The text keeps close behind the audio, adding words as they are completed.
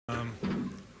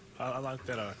I like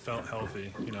that I felt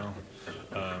healthy,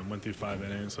 went through 5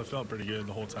 innings, so I felt pretty good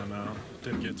the whole time out.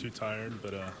 Didn't get too tired,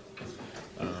 but,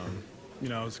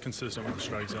 I was consistent with the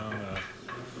strike zone. I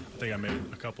think I made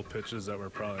a couple pitches that were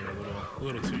probably a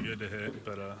little too good to hit,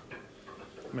 but,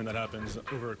 that happens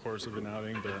over a course of an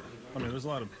outing, but, there's a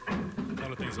lot of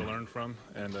things to learn from,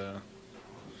 and,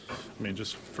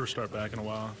 just first start back in a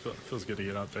while, feels good to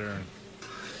get out there,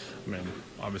 and,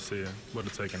 obviously would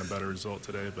have taken a better result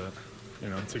today, but,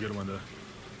 it's a good one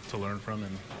to learn from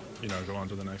and, go on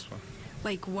to the next one.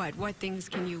 Like what? What things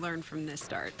can you learn from this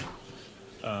start?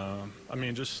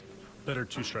 Just better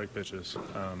two-strike pitches.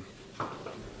 I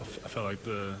felt like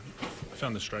I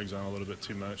found the strike zone a little bit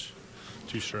too much.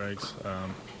 2 strikes.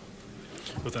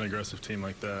 With an aggressive team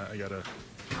like that, I got to,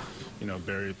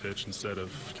 bury a pitch instead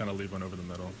of kind of leave one over the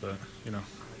middle. But,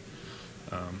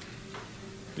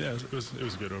 yeah, it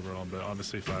was good overall. But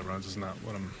obviously 5 runs is not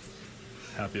what I'm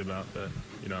happy about. But,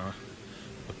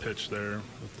 a pitch there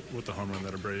with the home run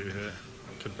that Abreu hit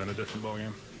could have been a different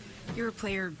ballgame. You're a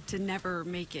player to never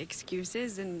make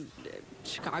excuses, and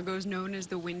Chicago's known as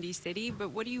the Windy City,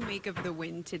 but what do you make of the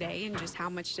win today, and just how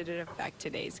much did it affect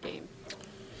today's game?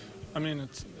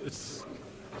 It's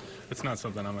not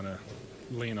something I'm going to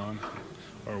lean on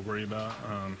or worry about.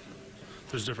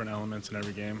 There's different elements in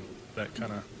every game that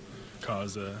kind of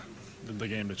cause the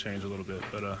game to change a little bit,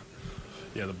 but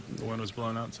yeah, the wind was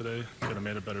blown out today. Could have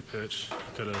made a better pitch.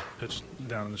 Could have pitched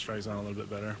down in the strike zone a little bit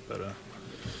better, but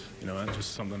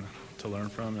just something to learn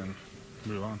from and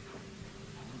move on.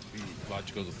 It'd be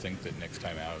logical to think that next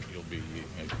time out you'll be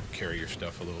carry your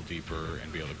stuff a little deeper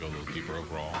and be able to go a little deeper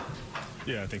overall.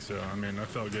 Yeah, I think so. I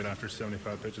felt good after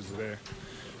 75 pitches today.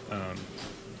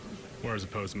 Whereas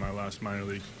opposed to my last minor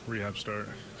league rehab start,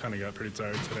 kind of got pretty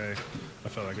tired today. I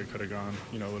felt like I could have gone,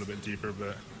 a little bit deeper,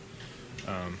 but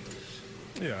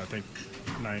yeah, I think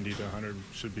 90 to 100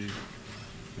 should be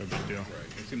no big deal.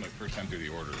 Right. It seemed like first time through the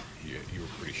order, you were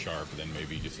pretty sharp, and then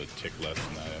maybe just a tick less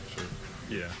than that after.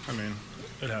 Yeah,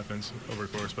 it happens over a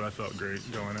course, but I felt great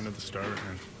going into the start,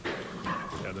 and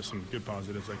yeah, there's some good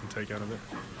positives I can take out of it.